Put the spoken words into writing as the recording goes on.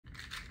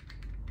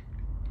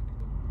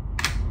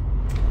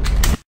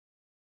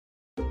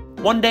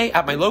One day,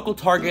 at my local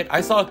Target,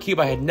 I saw a cube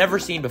I had never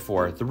seen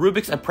before, the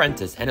Rubik's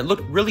Apprentice, and it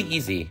looked really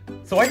easy.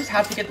 So I just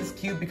had to get this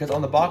cube because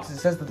on the box it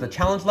says that the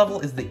challenge level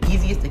is the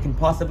easiest it can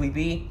possibly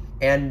be,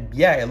 and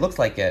yeah, it looks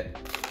like it.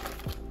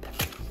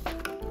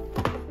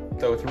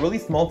 So it's a really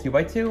small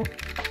 2x2.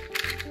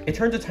 It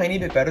turns a tiny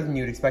bit better than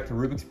you'd expect a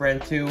Rubik's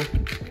brand to.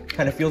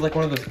 Kind of feels like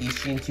one of those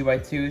Eastern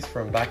 2x2s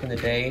from back in the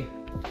day.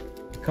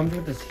 It comes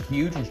with this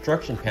huge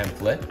instruction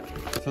pamphlet.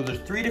 So there's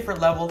 3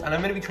 different levels, and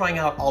I'm going to be trying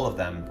out all of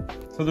them.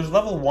 So there's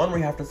level 1 where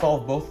you have to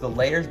solve both the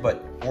layers,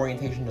 but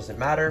orientation doesn't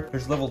matter.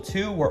 There's level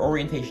 2 where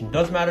orientation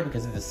does matter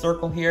because of this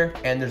circle here.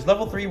 And there's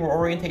level 3 where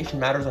orientation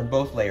matters on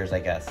both layers, I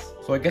guess.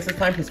 So I guess it's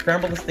time to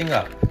scramble this thing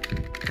up.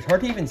 It's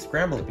hard to even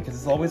scramble it because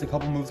it's always a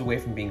couple moves away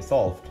from being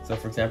solved. So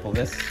for example,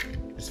 this,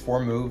 just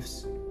 4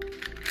 moves.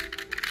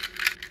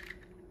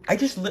 I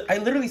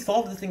literally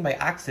solved this thing by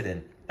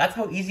accident. That's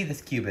how easy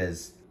this cube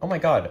is. Oh my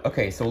god.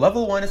 Okay, so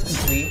level 1 is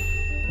complete.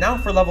 Now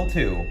for level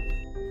 2.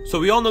 So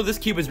we all know this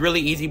cube is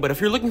really easy, but if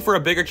you're looking for a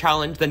bigger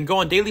challenge, then go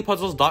on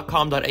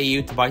dailypuzzles.com.au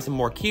to buy some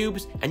more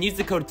cubes, and use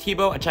the code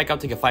TEBO at checkout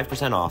to get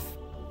 5% off.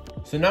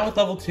 So now with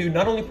level 2,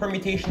 not only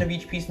permutation of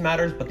each piece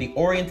matters, but the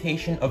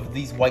orientation of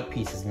these white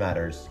pieces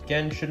matters.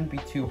 Again, shouldn't be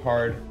too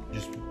hard.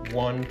 Just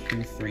 1,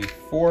 2, 3,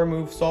 4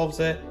 moves solves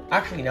it.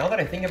 Actually, now that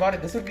I think about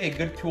it, this would be a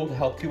good tool to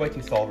help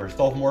 2x2 solvers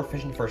solve more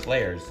efficient first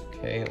layers.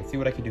 Okay, let's see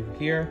what I can do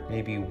here.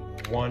 Maybe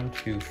 1,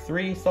 2,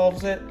 3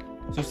 solves it.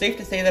 So safe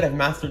to say that I've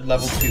mastered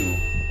level 2.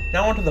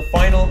 Now onto the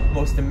final,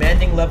 most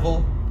demanding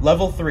level,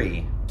 level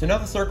 3. So now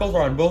the circles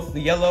are on both the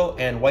yellow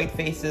and white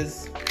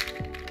faces,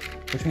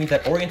 which means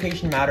that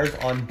orientation matters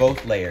on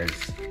both layers.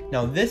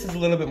 Now this is a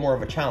little bit more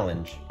of a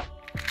challenge.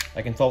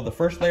 I can solve the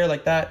first layer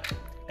like that,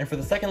 and for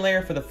the second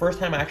layer, for the first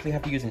time I actually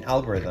have to use an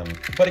algorithm.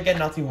 But again,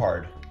 not too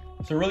hard.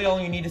 So really all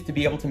you need is to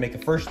be able to make a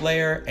first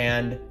layer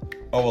and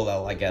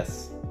OLL, I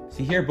guess.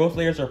 See here, both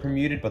layers are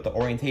permuted, but the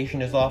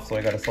orientation is off, so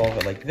I gotta solve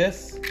it like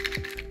this.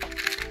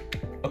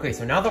 Okay,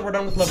 so now that we're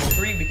done with level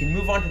 3, we can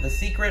move on to the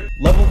secret,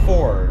 level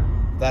 4.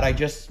 That I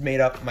just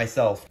made up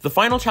myself. The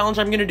final challenge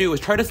I'm gonna do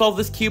is try to solve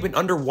this cube in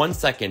under 1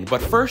 second,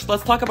 but first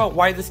let's talk about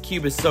why this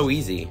cube is so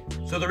easy.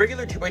 So the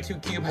regular 2x2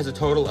 cube has a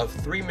total of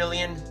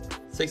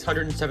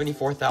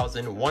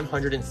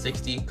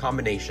 3,674,160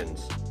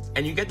 combinations.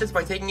 And you get this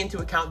by taking into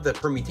account the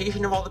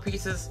permutation of all the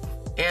pieces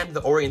and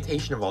the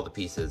orientation of all the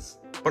pieces.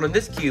 But on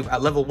this cube,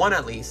 at level 1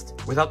 at least,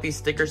 without these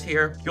stickers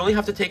here, you only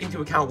have to take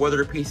into account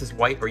whether a piece is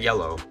white or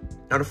yellow.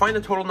 Now to find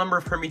the total number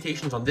of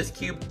permutations on this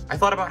cube, I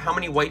thought about how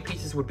many white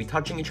pieces would be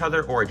touching each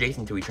other or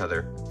adjacent to each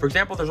other. For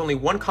example, there's only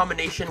one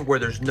combination where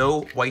there's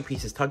no white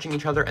pieces touching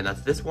each other, and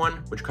that's this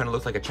one, which kind of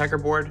looks like a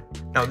checkerboard.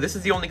 Now this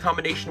is the only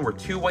combination where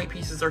 2 white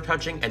pieces are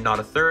touching and not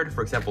a third.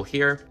 For example,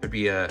 here, there'd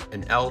be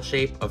an L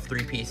shape of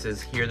 3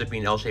 pieces. Here, there'd be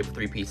an L shape of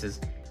 3 pieces.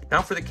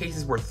 Now for the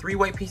cases where 3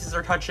 white pieces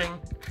are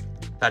touching,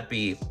 that'd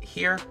be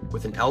here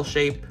with an L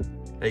shape.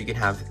 Now you can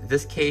have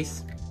this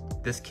case,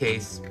 this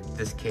case,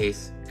 this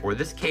case, or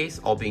this case,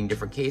 all being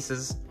different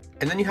cases.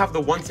 And then you have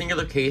the one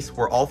singular case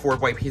where all 4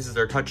 white pieces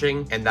are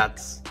touching, and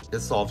that's the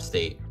solved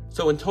state.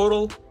 So in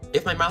total,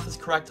 if my math is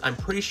correct, I'm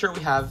pretty sure we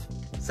have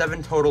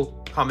 7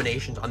 total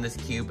combinations on this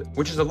cube,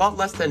 which is a lot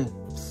less than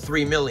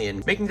 3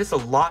 million, making this a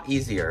lot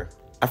easier.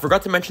 I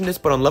forgot to mention this,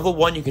 but on level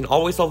 1, you can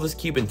always solve this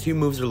cube in 2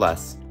 moves or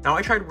less. Now,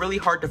 I tried really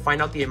hard to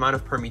find out the amount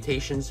of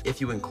permutations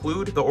if you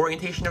include the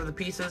orientation of the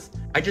pieces.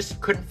 I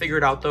just couldn't figure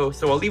it out though,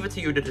 so I'll leave it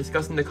to you to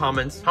discuss in the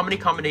comments how many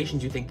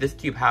combinations you think this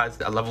cube has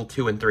at level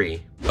 2 and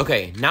 3.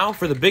 Okay, now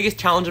for the biggest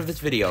challenge of this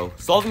video,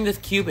 solving this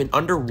cube in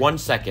under 1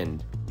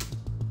 second.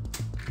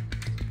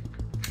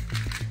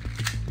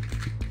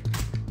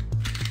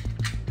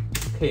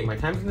 Okay, my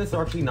times in this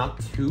are actually not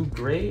too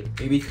great.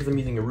 Maybe it's because I'm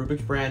using a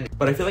Rubik's brand,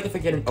 but I feel like if I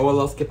get an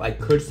OLL skip, I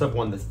could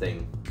sub-1 this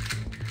thing.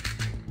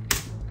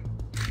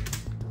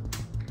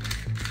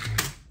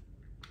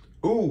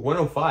 Ooh,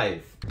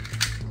 105.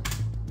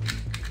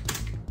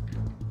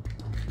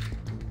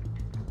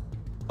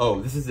 Oh,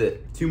 this is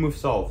it. 2 move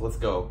solve. Let's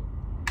go.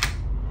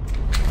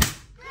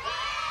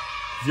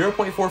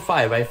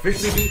 0.45. I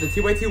officially beat the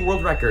 2x2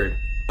 world record.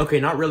 Okay,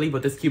 not really,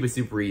 but this cube is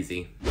super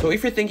easy. So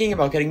if you're thinking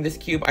about getting this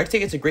cube, I'd say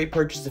it's a great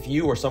purchase if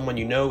you or someone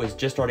you know is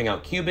just starting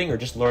out cubing or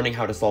just learning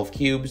how to solve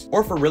cubes.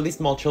 Or for really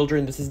small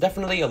children, this is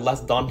definitely a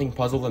less daunting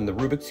puzzle than the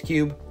Rubik's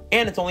Cube.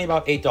 And it's only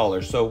about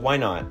 $8, so why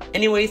not?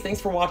 Anyways,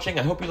 thanks for watching.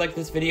 I hope you liked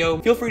this video.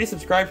 Feel free to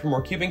subscribe for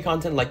more cubing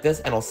content like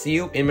this, and I'll see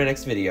you in my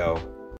next video.